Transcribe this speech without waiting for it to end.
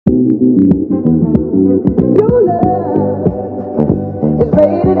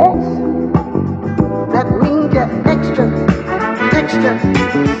Mic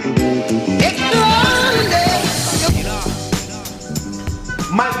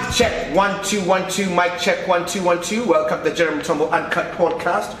check 1 2 1 2. Mic check 1 2 1 2. Welcome to the Jeremy Tumble Uncut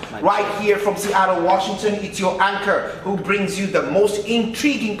Podcast. Right here from Seattle, Washington. It's your anchor who brings you the most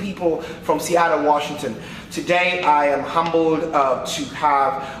intriguing people from Seattle, Washington. Today, I am humbled to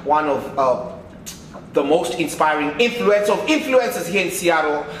have one of the most inspiring influencers here in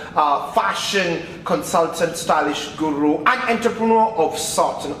Seattle, fashion consultant, stylish guru, and entrepreneur of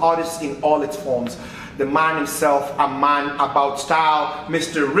sorts, an artist in all its forms. The man himself, a man about style,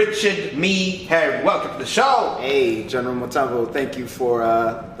 Mr. Richard Meharry. Welcome to the show. Hey, General Mutombo, thank you for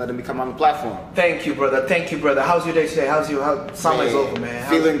letting me come on the platform. Thank you, brother. Thank you, brother. How's your day today? Summer's over, man.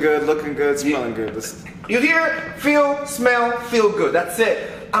 Feeling good, looking good, smelling good. You hear? Feel, smell, feel good. That's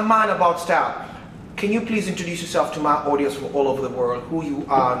it. A man about style. Can you please introduce yourself to my audience from all over the world, who you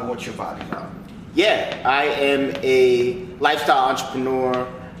are and what your values are? Yeah, I am a lifestyle entrepreneur.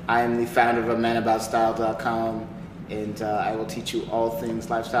 I am the founder of amanaboutstyle.com, and I will teach you all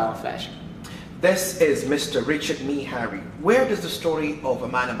things lifestyle and fashion. This is Mr. Richard Meharry. Where does the story of A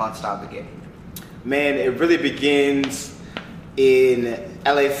Man About Style begin? Man, it really begins in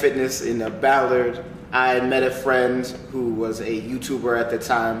LA Fitness in Ballard. I met a friend who was a YouTuber at the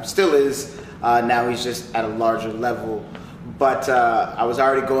time, still is. Now he's just at a larger level. But I was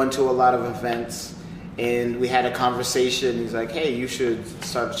already going to a lot of events, and we had a conversation. He's like, hey, you should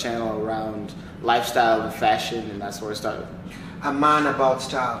start a channel around lifestyle and fashion, and that's where it started. A man about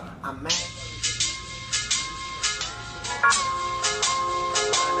style. A man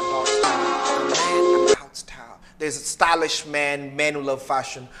about style. There's stylish men who love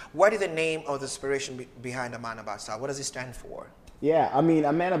fashion. What is the name or the inspiration behind A Man About Style? What does it stand for? Yeah, I mean,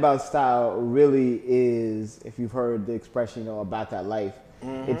 A Man About Style really is, if you've heard the expression, about that life.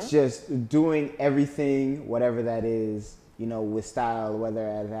 Mm-hmm. It's just doing everything, whatever that is, with style,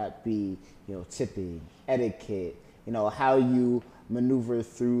 whether that be, tipping, etiquette, how you maneuver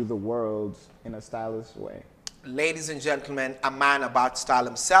through the world in a stylish way. Ladies and gentlemen, A Man About Style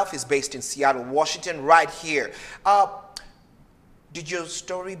himself is based in Seattle, Washington, right here. Did your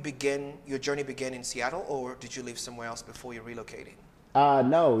journey begin in Seattle, or did you live somewhere else before you relocating?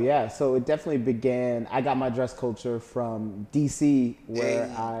 No, yeah. So it definitely began, I got my dress culture from DC, where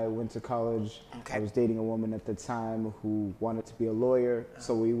I went to college. Okay. I was dating a woman at the time who wanted to be a lawyer,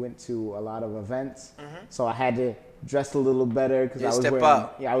 so we went to a lot of events. Mm-hmm. So I had to dress a little better because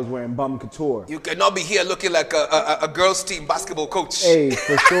I was wearing bum couture. You cannot be here looking like a girls' team basketball coach. Hey,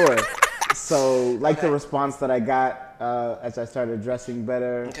 for sure. So the response that I got as I started dressing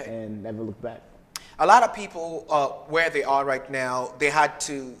better and never looked back. A lot of people where they are right now, they had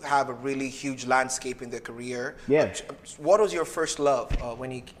to have a really huge landscape in their career. Yeah. What was your first love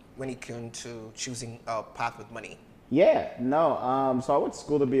when you came to choosing a path with money? Yeah, no. So I went to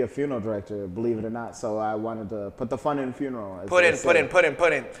school to be a funeral director, believe it or not. So I wanted to put the fun in funeral. Put in.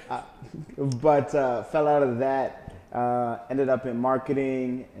 But fell out of that. Ended up in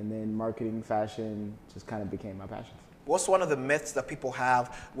marketing, and then marketing, fashion just kind of became my passion. What's one of the myths that people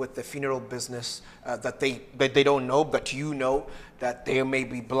have with the funeral business that they don't know, but you know that they may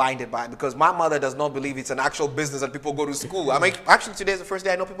be blinded by? Because my mother does not believe it's an actual business and people go to school. I mean, actually today's the first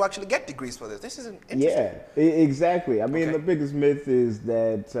day I know people actually get degrees for this. This is interesting. Yeah, exactly. I mean, the biggest myth is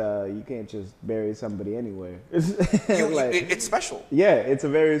that you can't just bury somebody anywhere. It's special. Yeah, it's a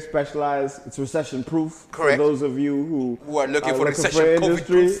very specialized, it's recession proof. Correct. For those of you who are looking for recession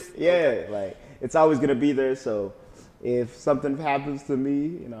industry. Yeah, it's always going to be there. So if something happens to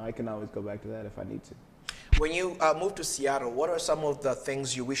me, I can always go back to that if I need to. When you moved to Seattle, what are some of the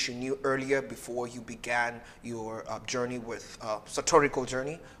things you wish you knew earlier before you began your journey with sartorial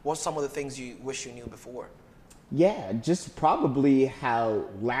journey? What's some of the things you wish you knew before? Yeah, just probably how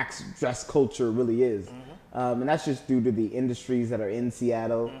lax dress culture really is. Mm-hmm. And that's just due to the industries that are in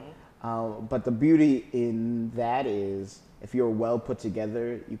Seattle. Mm-hmm. But the beauty in that is if you're well put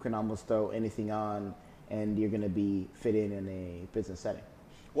together, you can almost throw anything on and you're going to be fit in a business setting.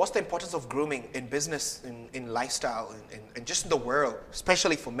 What's the importance of grooming in business, in lifestyle, and just in the world,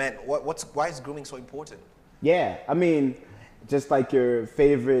 especially for men? Why is grooming so important? Yeah, I mean, just like your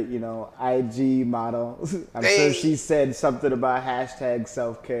favorite, IG model. I'm sure she said something about hashtag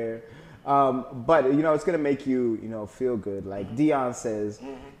self-care. But, it's going to make you, feel good. Like Dion says,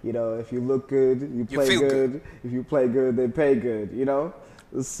 if you look good, you play good. If you play good, they pay good,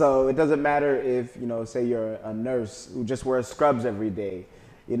 So it doesn't matter if, say you're a nurse who just wears scrubs every day,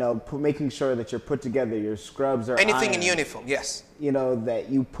 making sure that you're put together, your scrubs are anything ironed, in uniform, yes. That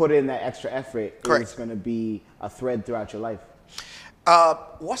you put in that extra effort. Correct. Is going to be a thread throughout your life.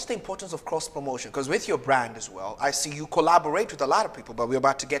 What's the importance of cross promotion? Because with your brand as well, I see you collaborate with a lot of people, but we're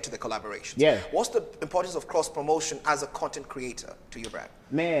about to get to the collaborations. Yeah. What's the importance of cross promotion as a content creator to your brand?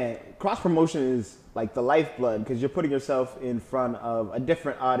 Man, cross promotion is like the lifeblood because you're putting yourself in front of a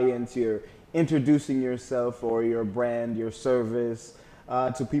different audience. You're introducing yourself or your brand, your service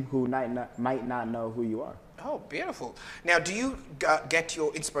to people who might not know who you are. Oh, beautiful. Now, do you get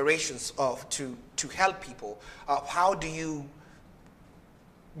your inspirations to help people? How do you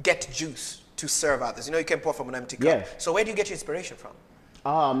get juice to serve others? You know, you can pour from an empty cup. Yeah. So where do you get your inspiration from?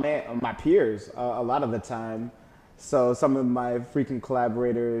 Oh man, my peers a lot of the time. So some of my frequent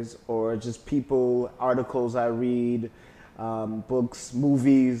collaborators or just people, articles I read, books,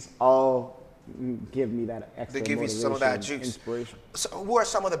 movies, all give me that extra They give you motivation, some of that juice. Inspiration. So who are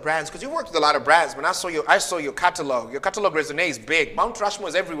some of the brands? Because you worked with a lot of brands. When I saw your catalog. Your catalog resume is big. Mount Rushmore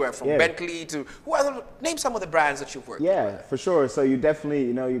is everywhere, from Bentley to name some of the brands that you've worked with. Yeah, for sure. So you definitely,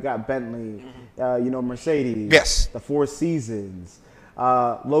 you got Bentley, Mercedes, Yes, the Four Seasons.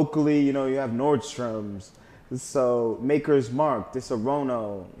 Locally, you have Nordstrom's. So Maker's Mark,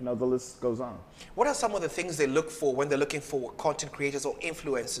 Disaronno, the list goes on. What are some of the things they look for when they're looking for content creators or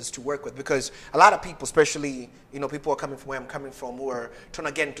influencers to work with? Because a lot of people, especially, people are coming from where I'm coming from who are trying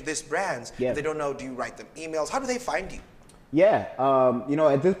to get into these brands. Yeah. They don't know, do you write them emails? How do they find you? Yeah,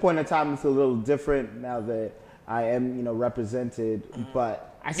 at this point in time, it's a little different now that I am, represented,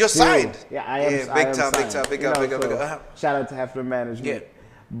 but You're signed. Yeah, I am. Yeah, big time, big up. Shout out to Hefner Management. Yeah.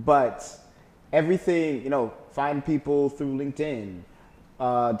 But everything, find people through LinkedIn.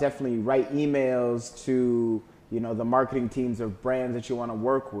 Definitely write emails to, the marketing teams of brands that you want to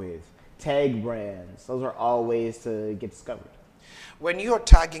work with. Tag brands. Those are all ways to get discovered. When you're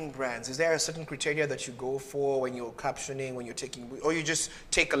tagging brands, is there a certain criteria that you go for when you're captioning, when you're taking, or you just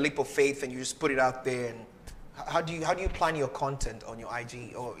take a leap of faith and you just put it out there? And how do you plan your content on your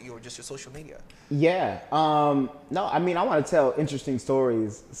IG or your social media? Yeah. No, I want to tell interesting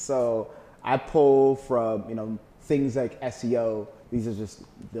stories. So I pull from, things like SEO. These are just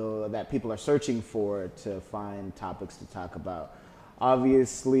that people are searching for to find topics to talk about.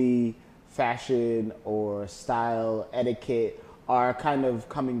 Obviously, fashion or style, etiquette are kind of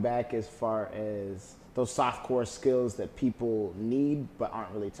coming back as far as those soft core skills that people need but aren't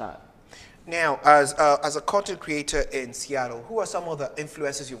really taught. Now, as a content creator in Seattle, who are some of the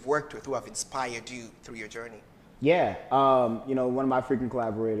influencers you've worked with who have inspired you through your journey? Yeah, one of my frequent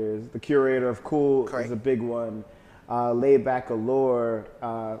collaborators, the curator of Cool, Correct. is a big one. Laid Back Allure,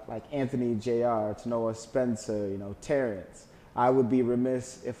 like Anthony Jr., Tanoa Spencer, Terrence. I would be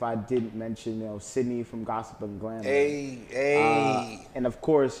remiss if I didn't mention, Sydney from Gossip and Glamour. Hey. And of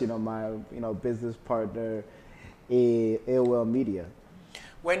course, my, business partner, AOL Media.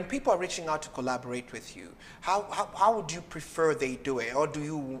 When people are reaching out to collaborate with you, how would you prefer they do it? Or do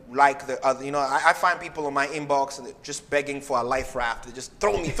you like the other, I find people on my inbox and they're just begging for a life raft. They just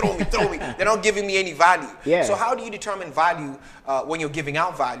throw me. They're not giving me any value. Yeah. So how do you determine value when you're giving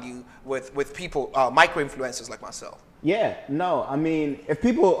out value with people, micro-influencers like myself? Yeah, no, if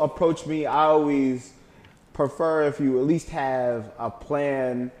people approach me, I always prefer if you at least have a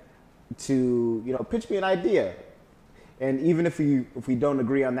plan to, pitch me an idea. And even if we don't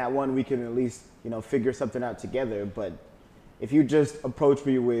agree on that one, we can at least, figure something out together. But if you just approach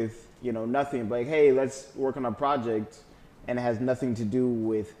me with, nothing, like, hey, let's work on a project, and it has nothing to do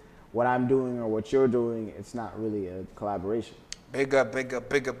with what I'm doing or what you're doing, it's not really a collaboration. Big up.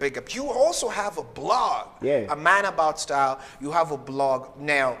 You also have a blog. Yeah. A Man About Style. You have a blog.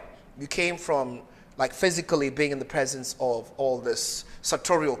 Now, you came from like physically being in the presence of all this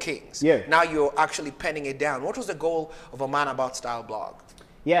sartorial kings. Yeah. Now you're actually penning it down. What was the goal of a Man About Style blog?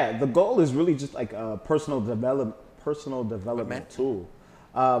 Yeah, the goal is really just like a personal development tool.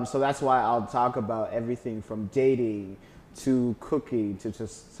 So that's why I'll talk about everything from dating to cooking to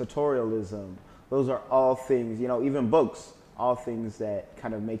sartorialism. Those are all things, even books, all things that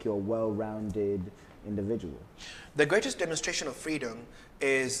kind of make you a well-rounded individual. The greatest demonstration of freedom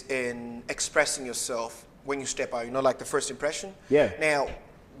is in expressing yourself when you step out, like the first impression. Yeah. Now,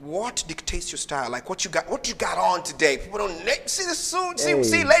 what dictates your style? Like what you got on today? People don't see the suit. Hey.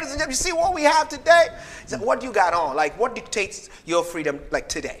 See, ladies and gentlemen, you see what we have today? What you got on? Like what dictates your freedom like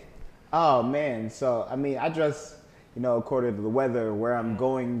today? Oh man, so I dress, according to the weather, where I'm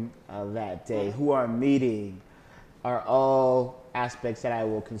going that day, who I'm meeting, are all aspects that I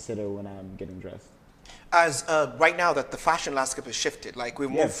will consider when I'm getting dressed. As right now that the fashion landscape has shifted, like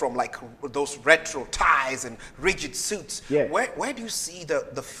we've moved from like those retro ties and rigid suits. Yeah. Where do you see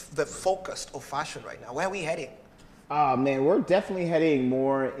the focus of fashion right now? Where are we heading? Oh man, we're definitely heading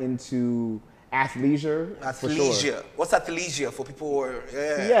more into athleisure. For Athleisure. sure. What's athleisure for people who are,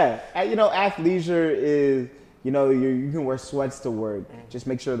 Athleisure is, you can wear sweats to work. Just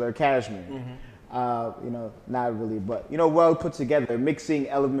make sure they're cashmere. Not really, but, well put together. Mixing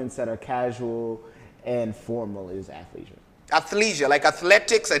elements that are casual and formal is athleisure. Athleisure, like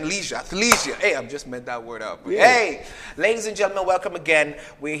athletics and leisure. Athleisure. Hey, I've just made that word up. Yeah. Hey, ladies and gentlemen, welcome again.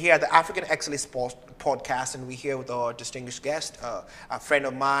 We're here at the African Excellence Podcast, and we're here with our distinguished guest, a friend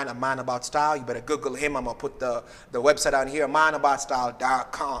of mine, a man about style. You better Google him. I'm going to put the website out here,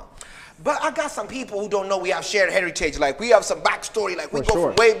 manaboutstyle.com. But I got some people who don't know we have shared heritage. Like, we have some backstory. Like, we go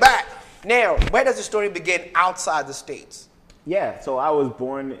from way back. Now, where does the story begin outside the States? Yeah, so I was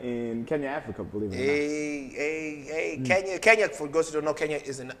born in Kenya, Africa, believe it or not. Kenya, for those who don't know, Kenya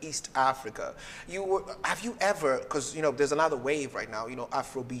is in East Africa. Have you ever, because, there's another wave right now,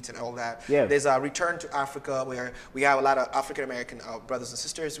 Afrobeat and all that. Yeah. There's a return to Africa where we have a lot of African-American brothers and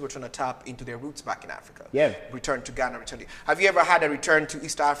sisters who are trying to tap into their roots back in Africa. Yeah. Return to Ghana, have you ever had a return to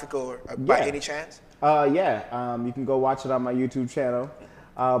East Africa or, by any chance? You can go watch it on my YouTube channel.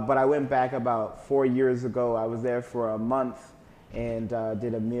 But I went back about 4 years ago. I was there for a month and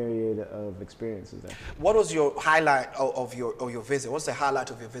did a myriad of experiences there. What was your highlight of your visit? What's the highlight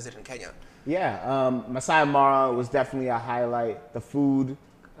of your visit in Kenya? Yeah, Masai Mara was definitely a highlight. The food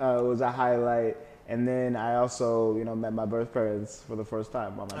was a highlight. And then I also, met my birth parents for the first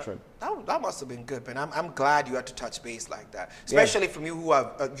time on my trip. That must have been good, man. I'm glad you had to touch base like that, especially from you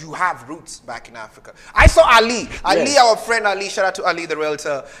who have roots back in Africa. I saw Ali. Ali, our friend Ali. Shout out to Ali, the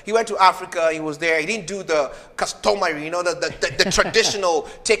realtor. He went to Africa. He was there. He didn't do the customary, the traditional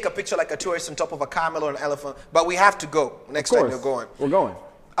take a picture like a tourist on top of a camel or an elephant. But we have to go next time you're going. We're going.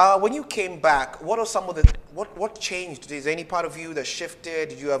 When you came back, what are some of what changed? Is there any part of you that shifted?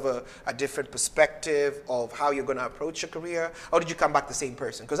 Did you have a different perspective of how you're going to approach your career? Or did you come back the same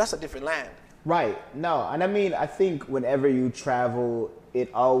person? Because that's a different land. Right. No. And I think whenever you travel,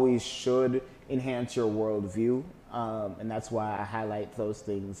 it always should enhance your worldview. And that's why I highlight those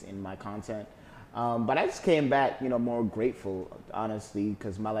things in my content. But I just came back, more grateful, honestly,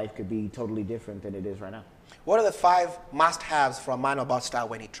 because my life could be totally different than it is right now. What are the 5 must-haves for a man about style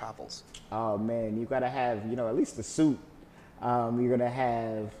when he travels? Oh, man, you got to have, at least a suit. You're going to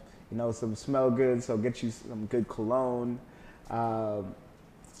have, some smell good, so get you some good cologne. And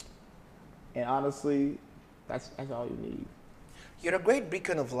honestly, that's all you need. You're a great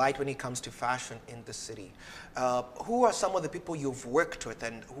beacon of light when it comes to fashion in the city. Who are some of the people you've worked with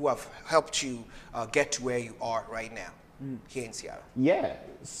and who have helped you get to where you are right now here in Seattle? Yeah,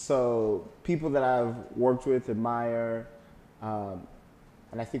 so people that I've worked with, admire,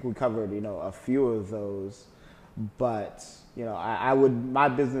 and I think we covered, a few of those. But, my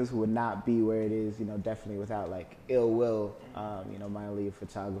business would not be where it is, definitely without like Ill Will, my lead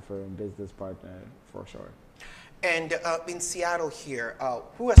photographer and business partner for sure. And in Seattle here,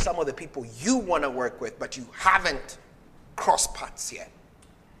 who are some of the people you want to work with, but you haven't crossed paths yet?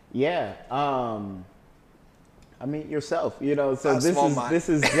 Yeah, yourself. So this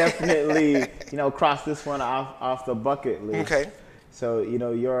is definitely cross this one off the bucket list. Okay. So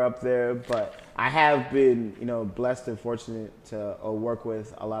you're up there, but I have been blessed and fortunate to work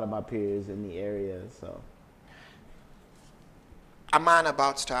with a lot of my peers in the area. So, a man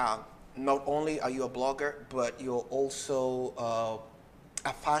about style. Not only are you a blogger, but you're also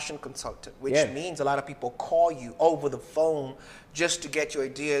a fashion consultant, which means a lot of people call you over the phone just to get your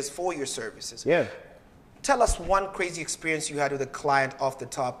ideas for your services. Yeah. Tell us one crazy experience you had with a client off the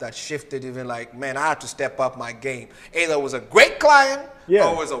top that shifted even like, man, I had to step up my game. Either it was a great client or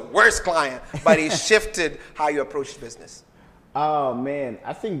it was a worse client, but it shifted how you approached business. Oh, man.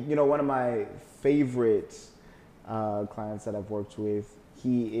 I think, one of my favorite clients that I've worked with,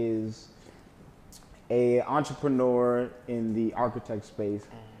 he is a entrepreneur in the architect space,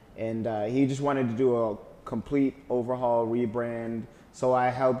 and he just wanted to do a complete overhaul, rebrand. So I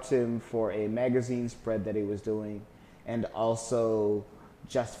helped him for a magazine spread that he was doing, and also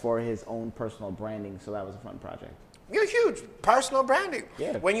just for his own personal branding. So that was a fun project. You're huge. Personal branding.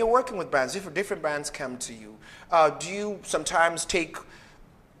 Yeah. When you're working with brands, different brands come to you. Do you sometimes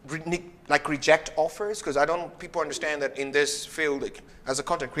reject offers? Because people understand that in this field, like, as a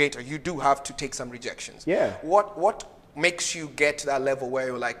content creator, you do have to take some rejections. Yeah. What makes you get to that level where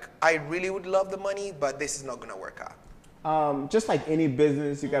you're like, I really would love the money, but this is not going to work out? Just like any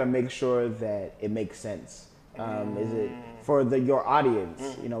business, you got to make sure that it makes sense. Is it for your audience?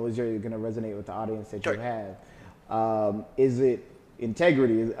 Is it going to resonate with the audience that you have? Is it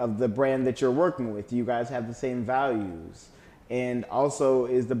integrity of the brand that you're working with? Do you guys have the same values? And also,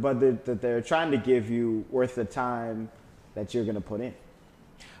 is the budget that they're trying to give you worth the time that you're going to put in?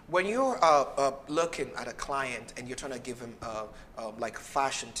 When you're looking at a client and you're trying to give him like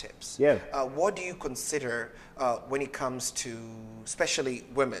fashion tips, Yeah. What do you consider when it comes to especially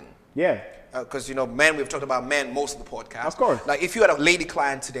women? Yeah. Because you know, men, we've talked about men most of the podcast. Of course. Like if you had a lady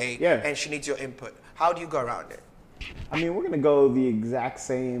client today, Yeah. and she needs your input, how do you go around it? I mean, we're gonna go the exact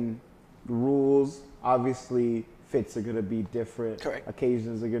same rules. Obviously, fits are gonna be different. Correct.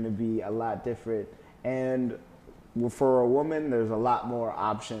 Occasions are gonna be a lot different, and for a woman, there's a lot more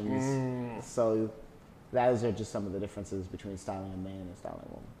options. So those are just some of the differences between styling a man and styling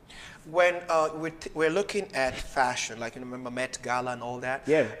a woman. When we're looking at fashion, like you remember Met Gala and all that.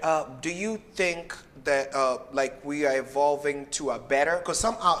 Yeah. Do you think that like we are evolving to a better? Because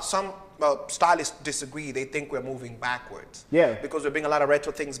some stylists disagree. They think we're moving backwards. Yeah. Because we're bringing a lot of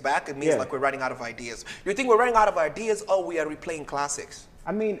retro things back. It means Yeah. like we're running out of ideas. Do you think we're running out of ideas, or we are replaying classics?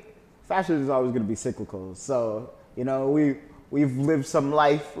 I mean, fashion is always gonna be cyclical. So you know, we've lived some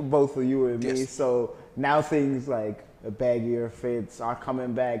life, both of you and me. Yes. So now things like baggier fits are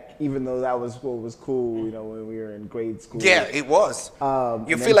coming back, even though that was what was cool, you know, when we were in grade school. Yeah, it was. You and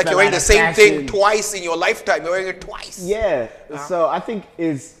feel then like you're wearing the fell same out of thing fashion. twice in your lifetime. You're wearing it twice. Yeah. So I think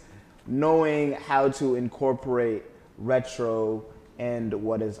it's knowing how to incorporate retro and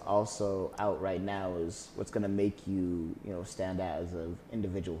what is also out right now is what's going to make you, you know, stand out as an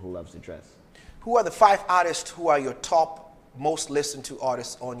individual who loves to dress. Who are the 5 artists who are your top most listened to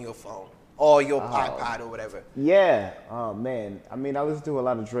artists on your phone or your iPad or whatever? Yeah. Oh man. I mean, I listen to a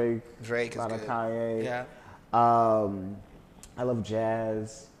lot of Drake. Drake is a lot good. of Kanye. Yeah. I love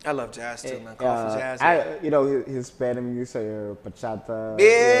jazz. I love jazz too, man. Call for jazz. Yeah. I, you know, his Spanish music, bachata.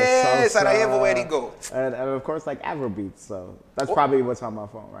 Yeah, salsa, Sarajevo, where he go? And of course, like Afrobeats. So that's probably what's on my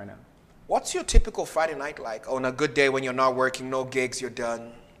phone right now. What's your typical Friday night like? On a good day when you're not working, no gigs, you're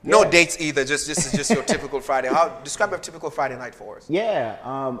done. No dates either. This is just your typical Friday. Describe a typical Friday night for us. Yeah,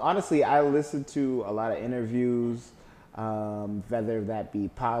 honestly, I listen to a lot of interviews, whether that be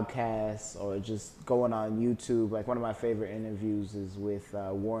podcasts or just going on YouTube. Like one of my favorite interviews is with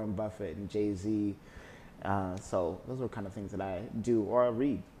Warren Buffett and Jay-Z. So those are kind of things that I do or I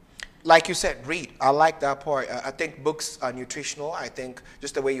read. Like you said, read. I like that part. I think books are nutritional. I think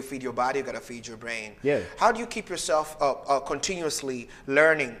just the way you feed your body, you got to feed your brain. Yeah. How do you keep yourself continuously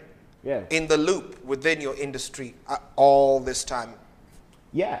learning in the loop within your industry all this time?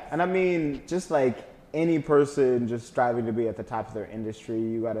 Yeah, and I mean, just like any person just striving to be at the top of their industry,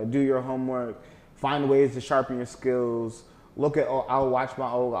 you got to do your homework, find ways to sharpen your skills, I'll watch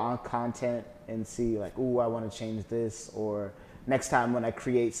my old content and see like, ooh, I want to change this, or next time when I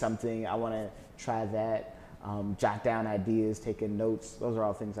create something, I want to try that. Jot down ideas, taking notes. Those are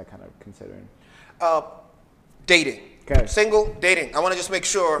all things I kind of considering. Dating. Okay. Single, dating. I want to just make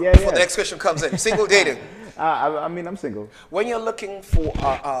sure Yeah, before yeah. the next question comes in. Single, dating. I mean, I'm single. When you're looking for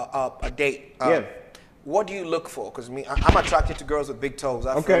a date, what do you look for? Because I'm attracted to girls with big toes.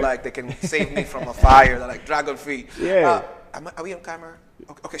 I feel like they can save me from a fire. They're like dragon feet. Yeah. Are we on camera?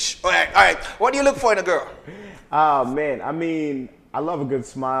 Okay. All right. What do you look for in a girl? Oh man, I mean, I love a good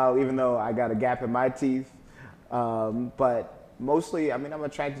smile, even though I got a gap in my teeth. But mostly, I mean, I'm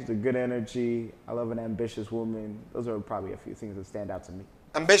attracted to good energy. I love an ambitious woman. Those are probably a few things that stand out to me.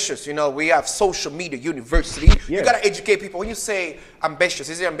 Ambitious, you know, we have social media university. Yeah. You gotta educate people. When you say ambitious,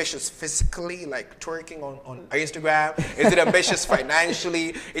 is it ambitious physically, like twerking on Instagram? Is it ambitious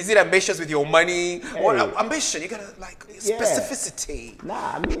financially? Is it ambitious with your money? Hey. What ambition? You gotta like specificity.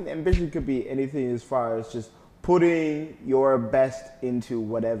 Nah, I mean, ambition could be anything as far as just putting your best into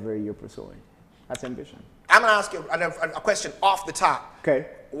whatever you're pursuing. That's ambition. I'm gonna ask you a question off the top. Okay.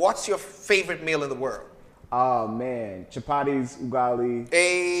 What's your favorite meal in the world? Oh man, chapatis, ugali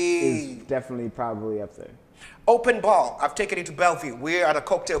is definitely probably up there. Open bar. I've taken you to Bellevue. We're at a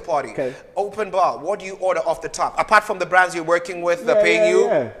cocktail party. Okay. Open bar. What do you order off the top? Apart from the brands you're working with, they're paying you.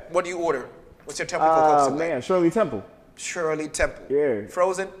 Yeah. What do you order? What's your typical cocktail? Man, Shirley Temple. Shirley Temple. Yeah.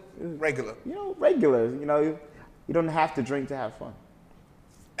 Frozen, regular. You know, regular. You know, you don't have to drink to have fun.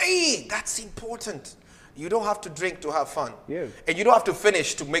 Hey, that's important. You don't have to drink to have fun. Yeah. And you don't have to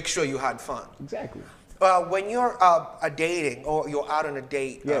finish to make sure you had fun. Exactly. When you're dating or you're out on a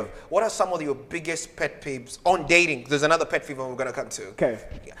date, what are some of your biggest pet peeves on dating? There's another pet peeve we're gonna come to. Okay.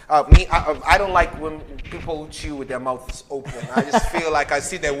 I don't like when people chew with their mouths open. I just feel like I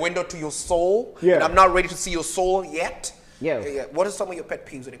see the window to your soul, and I'm not ready to see your soul yet. Yeah. What are some of your pet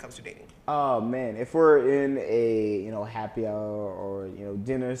peeves when it comes to dating? Oh man, if we're in a happy hour or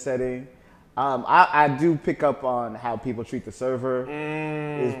dinner setting, I do pick up on how people treat the server.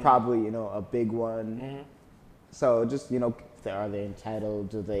 Is probably a big one. So just are they entitled?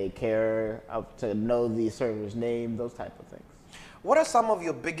 Do they care to know the server's name? Those type of things. What are some of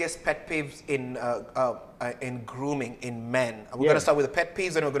your biggest pet peeves in grooming in men? We're going to start with the pet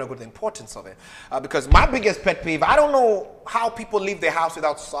peeves, and we're going to go to the importance of it. Because my biggest pet peeve, I don't know how people leave their house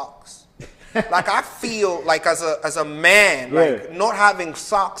without socks. Like, I feel like as a man, like not having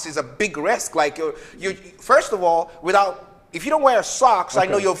socks is a big risk. Like, you first of all, if you don't wear socks, I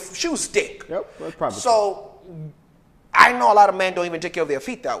know your shoes stink. Yep, that's probably so. I know a lot of men don't even take care of their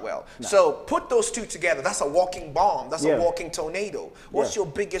feet that well. No. So put those two together. That's a walking bomb. That's a walking tornado. What's your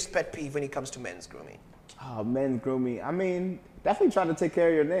biggest pet peeve when it comes to men's grooming? Oh, men's grooming. I mean, definitely trying to take care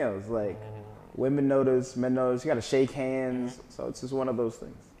of your nails. Like, women notice, men notice. You got to shake hands. So it's just one of those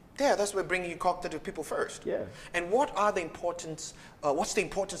things. Yeah, that's what bringing you to people first. Yeah. And what are the importance? What's the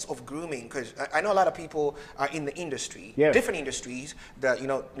importance of grooming? Because I know a lot of people are in the industry, different industries that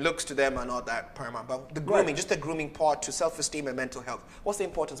looks to them are not that paramount. But the grooming, just the grooming part to self-esteem and mental health. What's the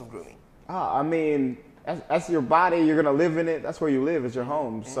importance of grooming? I mean, that's your body. You're gonna live in it. That's where you live. It's your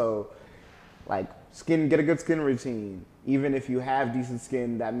home. So, like, get a good skin routine. Even if you have decent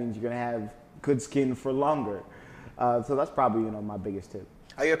skin, that means you're gonna have good skin for longer. So that's probably my biggest tip.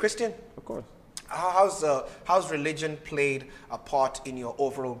 Are you a Christian? Of course. How's religion played a part in your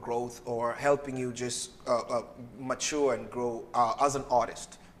overall growth or helping you just mature and grow as an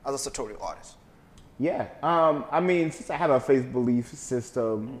artist, as a sartorial artist? Yeah. I mean, since I have a faith belief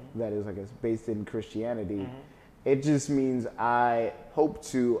system that is, I guess, based in Christianity, it just means I hope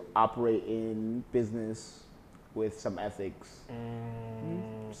to operate in business with some ethics.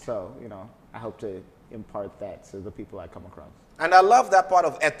 So, I hope to impart that to the people I come across. And I love that part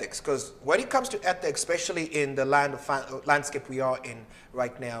of ethics, because when it comes to ethics, especially in the landscape we are in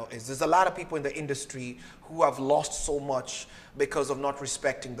right now, there's a lot of people in the industry who have lost so much because of not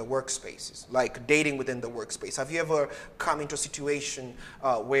respecting the workspaces, like dating within the workspace. Have you ever come into a situation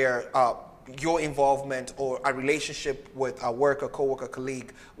where your involvement or a relationship with a worker, coworker,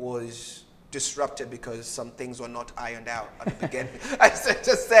 colleague was disrupted because some things were not ironed out at the beginning? I said,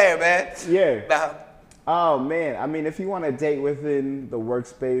 just say, man. Yeah. Oh, man. I mean, if you want to date within the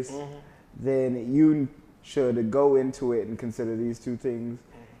workspace, then you should go into it and consider these two things.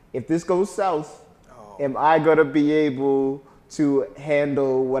 If this goes south, am I going to be able to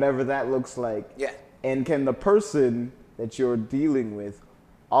handle whatever that looks like? Yeah. And can the person that you're dealing with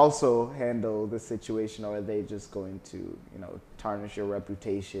also handle the situation, or are they just going to, tarnish your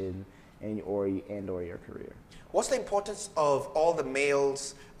reputation or your career? What's the importance of all the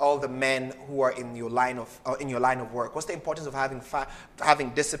males, all the men who are in your line of work? What's the importance of having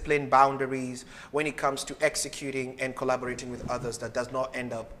discipline, boundaries when it comes to executing and collaborating with others that does not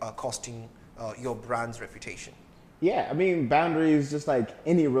end up costing your brand's reputation? Yeah, I mean, boundaries, just like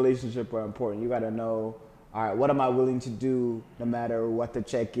any relationship, are important. You got to know, all right, what am I willing to do no matter what the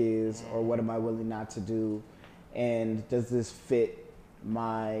check is, or what am I willing not to do, and does this fit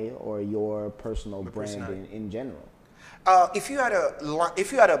my or your personal brand in general? If you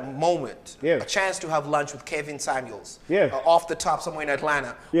had a moment, a chance to have lunch with Kevin Samuels, off the top somewhere in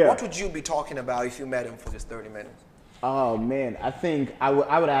Atlanta, what would you be talking about if you met him for just 30 minutes? Oh man, I think I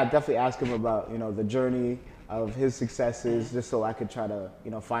would definitely ask him about the journey of his successes, just so I could try to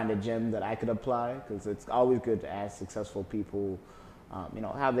find a gem that I could apply, because it's always good to ask successful people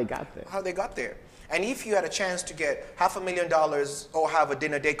how they got there. How they got there. And if you had a chance to get $500,000 or have a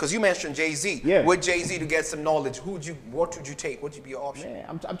dinner date, because you mentioned Jay-Z, with Jay-Z to get some knowledge, what would you take? What would be your option?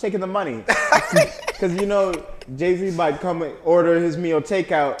 Man, I'm taking the money. Because Jay-Z might come and order his meal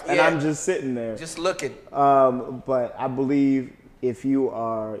takeout, and I'm just sitting there. Just looking. But I believe if you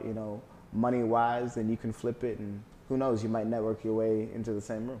are, money-wise, then you can flip it, and who knows, you might network your way into the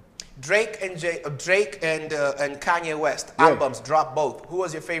same room. Drake and Kanye West albums dropped both. Who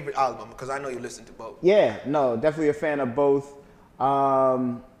was your favorite album? Because I know you listened to both. Yeah, no, definitely a fan of both.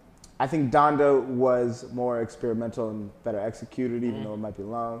 I think Donda was more experimental and better executed, even though it might be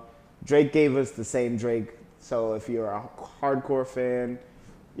long. Drake gave us the same Drake, so if you're a hardcore fan,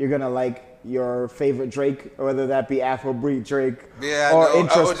 you're gonna like your favorite Drake, whether that be Afrobeat Drake or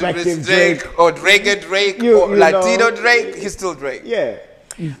introspective Drake, or Drake and Drake, or Latino Drake. He's still Drake. Yeah.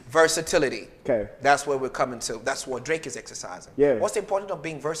 Versatility. Okay. That's where we're coming to. That's what Drake is exercising. Yeah. What's the importance of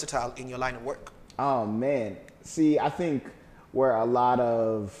being versatile in your line of work? Oh man. See, I think where a lot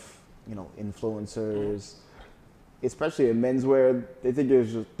of influencers, especially in menswear, they think you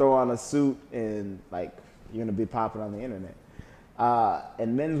just throw on a suit and like you're gonna be popping on the internet.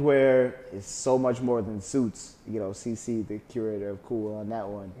 And menswear is so much more than suits. CC, the curator of Cool, on that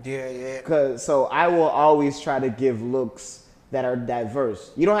one. Yeah. So I will always try to give looks that are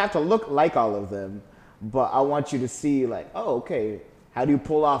diverse. You don't have to look like all of them, but I want you to see like, oh, okay, how do you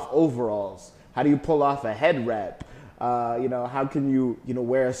pull off overalls? How do you pull off a head wrap? You know, how can you know,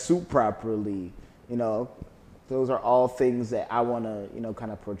 wear a suit properly? You know, those are all things that I want to, you know,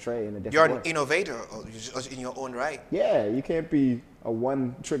 kind of portray in a You're different an way. innovator in your own right. Yeah, you can't be a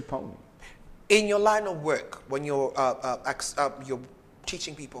one-trick pony. In your line of work, when you're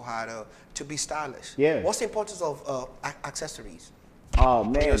teaching people how to be stylish, Yeah. what's the importance of accessories? Oh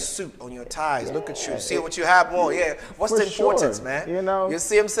On your man, suit, on your ties, look at you, see it- what you have on. Yeah, what's for the importance, sure, man? you know. You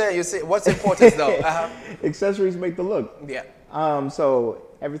see what I'm saying? You see what's the importance though? Accessories make the look. Yeah. So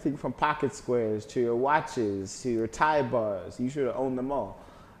everything from pocket squares to your watches to your tie bars, you should own them all,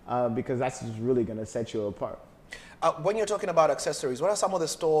 because that's just really gonna set you apart. When you're talking about accessories, what are some of the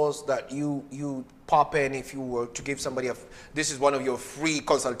stores that you pop in if you were to give somebody this is one of your free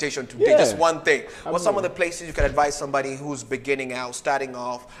consultation to do Yeah. just one thing? What's some of Absolutely. the places you can advise somebody who's beginning out, starting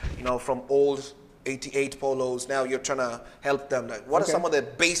off, you know, from old 88 polos, now you're trying to help them. Like, what are Okay. some of the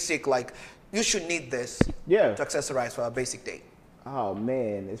basic, like, you should need this Yeah. to accessorize for a basic date? Oh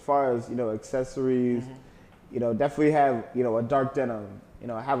man, as far as, you know, accessories, you know, definitely have, you know, a dark denim, you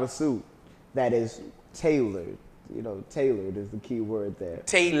know, have a suit that is tailored. You know, tailored is the key word there.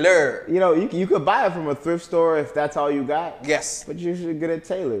 Tailor. You know, you could buy it from a thrift store if that's all you got. Yes. But you should get it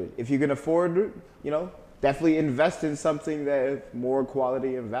tailored. If you can afford it, you know, definitely invest in something that has more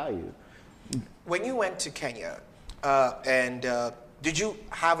quality and value. When you went to Kenya, did you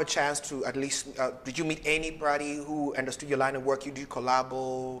have a chance to at least, did you meet anybody who understood your line of work? You do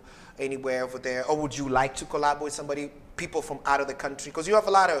collabo anywhere over there? Or would you like to collab with somebody, people from out of the country? Because you have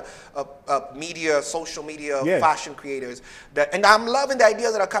a lot of media, social media, Yeah. fashion creators. And I'm loving the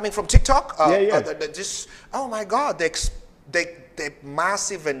ideas that are coming from TikTok. Yeah. Just, oh my God, the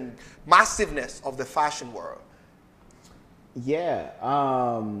massiveness of the fashion world. Yeah.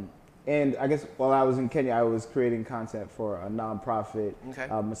 And I guess while I was in Kenya, I was creating content for a nonprofit Okay.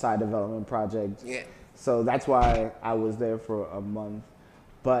 Maasai development project. Yeah. So that's why I was there for a month.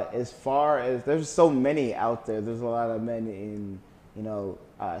 But as far as there's so many out there, there's a lot of men in, you know,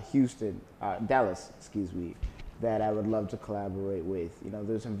 Houston, Dallas, excuse me, that I would love to collaborate with. You know,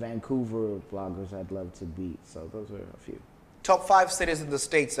 there's some Vancouver bloggers I'd love to beat. So those are a few. Top 5 cities in the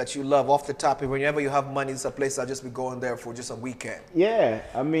States that you love off the top. And whenever you have money, it's a place I'll just be going there for just a weekend. Yeah,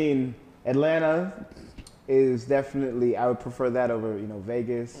 I mean, Atlanta is definitely, I would prefer that over, you know,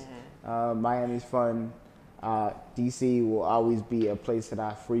 Vegas. Miami's fun. DC will always be a place that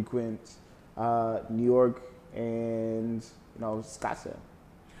I frequent. New York and, you know, Scottsdale.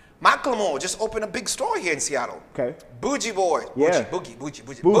 Macklemore just opened a big store here in Seattle. Okay. Bougie Boys. Yeah. Boogie Boogie.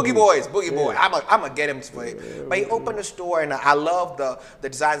 Boys. Boogie Yeah. Boy. I'm going to get him for it. But he opened a store, and I love the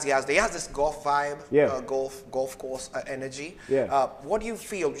designs he has. He has this golf vibe, Yeah. golf course energy. Yeah. What do you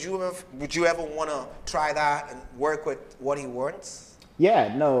feel? Would you ever want to try that and work with what he wants?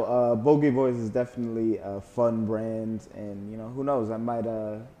 Yeah, no, Bogey Boys is definitely a fun brand, and, you know, who knows, I might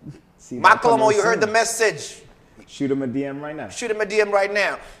see that coming Macklemore, you heard the soon. message. Shoot him a DM right now. Shoot him a DM right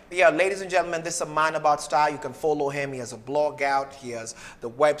now. Yeah, ladies and gentlemen, this is a Man About Style. You can follow him. He has a blog out. He has the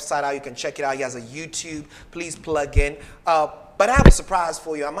website out. You can check it out. He has a YouTube. Please plug in. But I have a surprise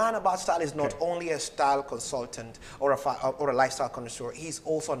for you. A Man About Style is not only a style consultant or a lifestyle connoisseur. He's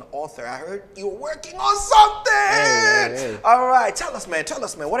also an author. I heard you're working on something. Hey. All right. Tell us, man.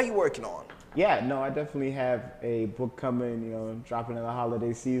 What are you working on? Yeah, no, I definitely have a book coming, you know, dropping in the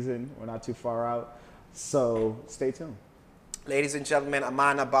holiday season. We're not too far out. So stay tuned. Ladies and gentlemen, a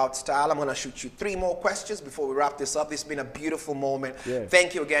Man About Style. I'm going to shoot you 3 more questions before we wrap this up. This has been a beautiful moment. Yeah.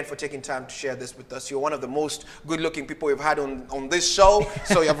 Thank you again for taking time to share this with us. You're one of the most good-looking people we've had on this show.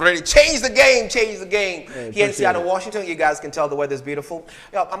 So you've already changed the game. Hey, Here in Seattle, it. Washington, you guys can tell the weather's beautiful.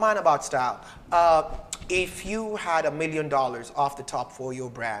 Yeah, a Man About Style. If you had $1 million off the top for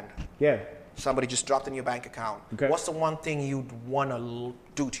your brand, Yeah. somebody just dropped in your bank account, Okay. what's the one thing you'd want to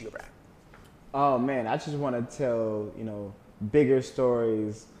do to your brand? Oh man, I just want to tell, you know, bigger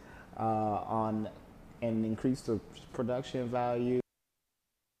stories on and increase the production value.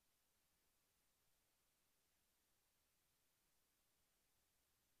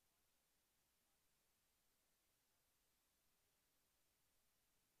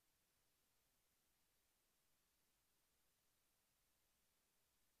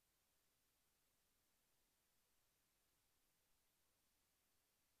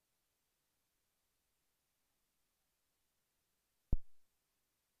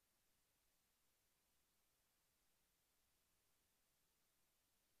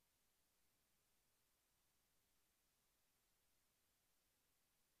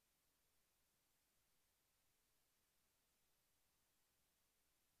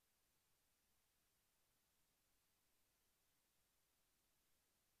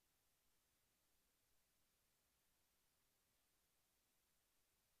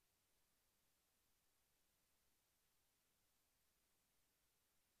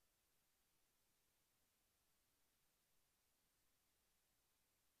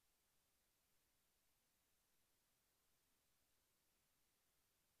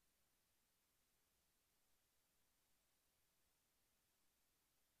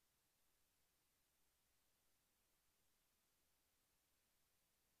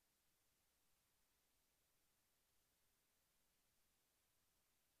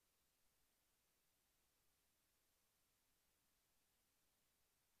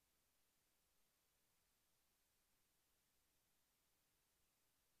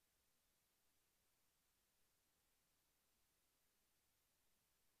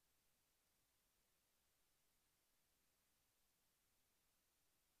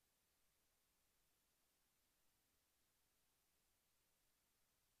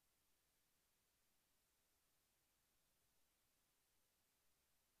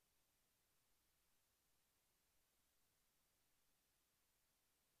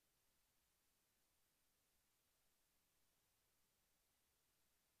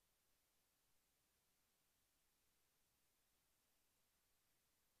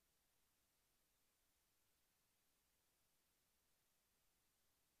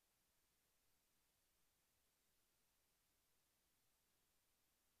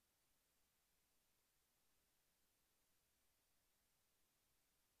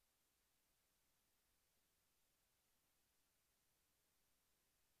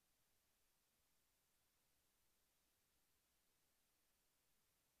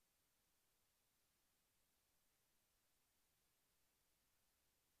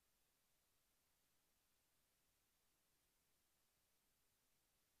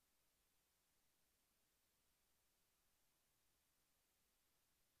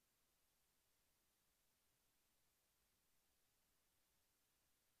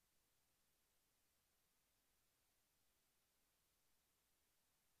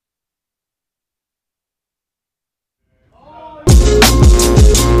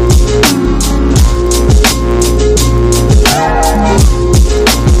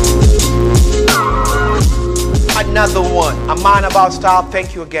 another one. A man about style.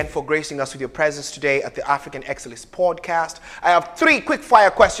 Thank you again for gracing us with your presence today at the African Excellence Podcast. I have 3 quick fire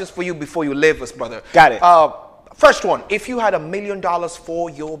questions for you before you leave us, brother. Got it. First one, if you had $1 million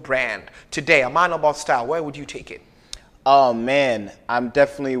for your brand today, a man about style, where would you take it? Oh man, I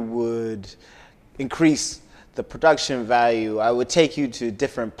definitely would increase the production value. I would take you to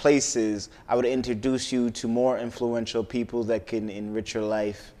different places. I would introduce you to more influential people that can enrich your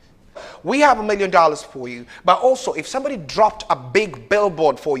life. We have $1 million for you, but also if somebody dropped a big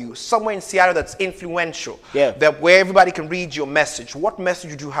billboard for you somewhere in Seattle that's influential, that where everybody can read your message, what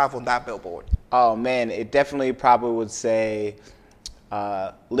message would you have on that billboard? Oh man, it definitely probably would say,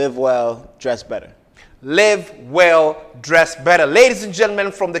 live well, dress better. Live well, dress better. Ladies and gentlemen,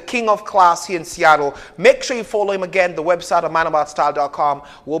 from the king of class here in Seattle, make sure you follow him again. The website of manaboutstyle.com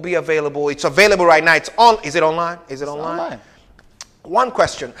will be available. It's available right now. It's on. Is it online? Is it online? One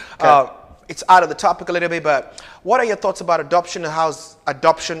question. Okay. It's out of the topic a little bit, but what are your thoughts about adoption and how's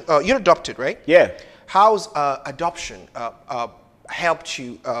adoption? You're adopted, right? Yeah. How's adoption helped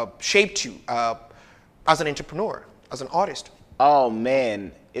you, shaped you as an entrepreneur, as an artist? Oh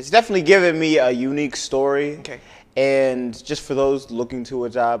man, it's definitely given me a unique story. Okay. And just for those looking to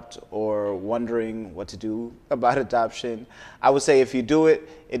adopt or wondering what to do about adoption, I would say if you do it,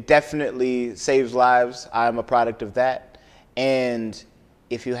 it definitely saves lives. I'm a product of that. And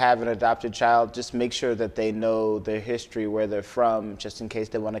if you have an adopted child, just make sure that they know their history, where they're from, just in case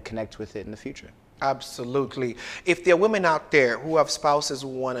they want to connect with it in the future. Absolutely. If there are women out there who have spouses who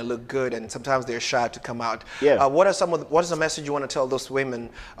want to look good and sometimes they're shy to come out, what is the message you want to tell those women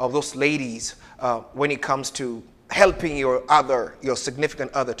or those ladies when it comes to helping your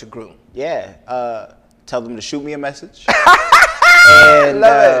significant other to groom? Tell them to shoot me a message. And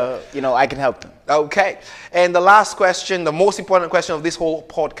I can help them. Okay. And the last question, the most important question of this whole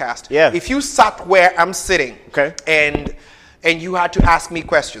podcast. If you sat where I'm sitting, and you had to ask me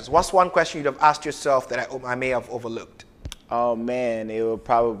questions, what's one question you'd have asked yourself that I may have overlooked? Oh man, it would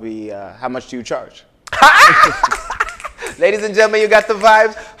probably be how much do you charge? Ladies and gentlemen, you got the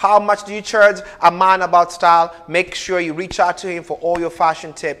vibes. How much do you charge? A man about style. Make sure you reach out to him for all your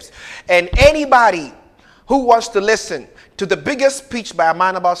fashion tips. And anybody who wants to listen to the biggest speech by a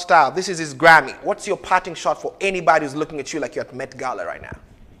man about style, this is his Grammy. What's your parting shot for anybody who's looking at you like you're at Met Gala right now?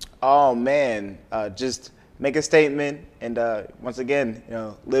 Oh man, just make a statement, and once again,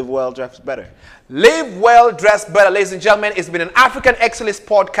 live well, dress better. Live well, dress better. Ladies and gentlemen, it's been an African Excellence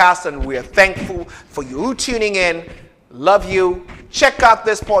Podcast, and we're thankful for you tuning in. Love you. Check out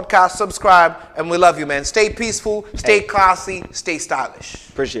this podcast, subscribe, and we love you, man. Stay peaceful, stay classy, stay stylish.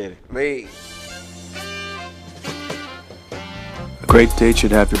 Appreciate it. Me. A great date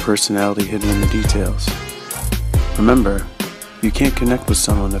should have your personality hidden in the details. Remember, you can't connect with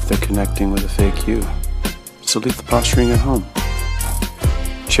someone if they're connecting with a fake you. So leave the posturing at home.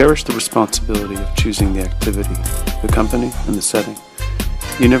 Cherish the responsibility of choosing the activity, the company, and the setting.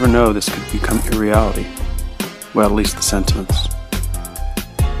 You never know, this could become irreality. Well, at least the sentiments.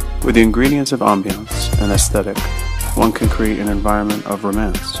 With the ingredients of ambiance and aesthetic, one can create an environment of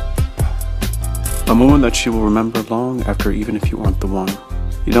romance. A moment that she will remember long after, even if you aren't the one.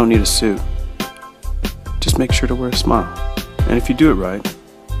 You don't need a suit. Just make sure to wear a smile. And if you do it right,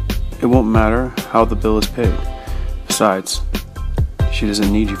 it won't matter how the bill is paid. Besides, she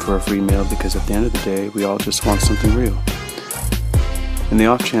doesn't need you for a free meal because at the end of the day, we all just want something real. In the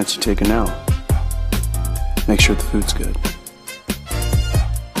off chance you take an L, make sure the food's good.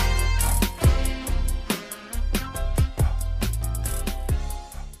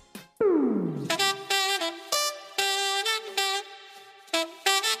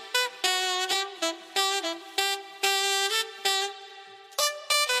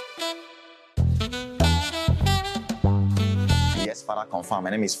 Confirm. My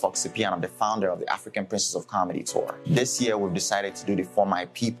name is Foxy P and I'm the founder of the African Princess of Comedy Tour. This year we've decided to do the For My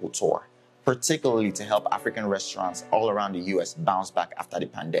People Tour, particularly to help African restaurants all around the US bounce back after the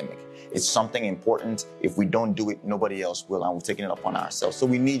pandemic. It's something important. If we don't do it, nobody else will, and we're taking it upon ourselves. So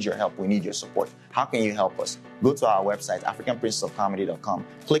we need your help. We need your support. How can you help us? Go to our website, africanprincessofcomedy.com,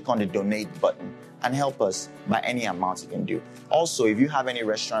 click on the donate button, and help us by any amount you can do. Also, if you have any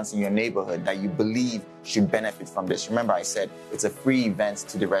restaurants in your neighborhood that you believe should benefit from this, remember I said it's a free event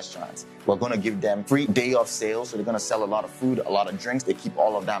to the restaurants. We're gonna give them free day of sales, so they're gonna sell a lot of food, a lot of drinks. They keep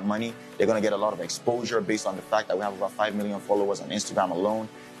all of that money. They're gonna get a lot of exposure based on the fact that we have about 5 million followers on Instagram alone.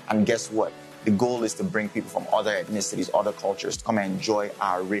 And guess what? The goal is to bring people from other ethnicities, other cultures to come and enjoy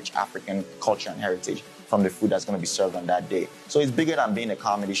our rich African culture and heritage. from the food that's going to be served on that day. So it's bigger than being a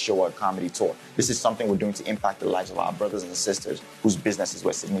comedy show or a comedy tour. This is something we're doing to impact the lives of our brothers and sisters whose businesses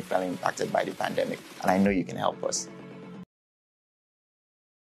were significantly impacted by the pandemic. And I know you can help us.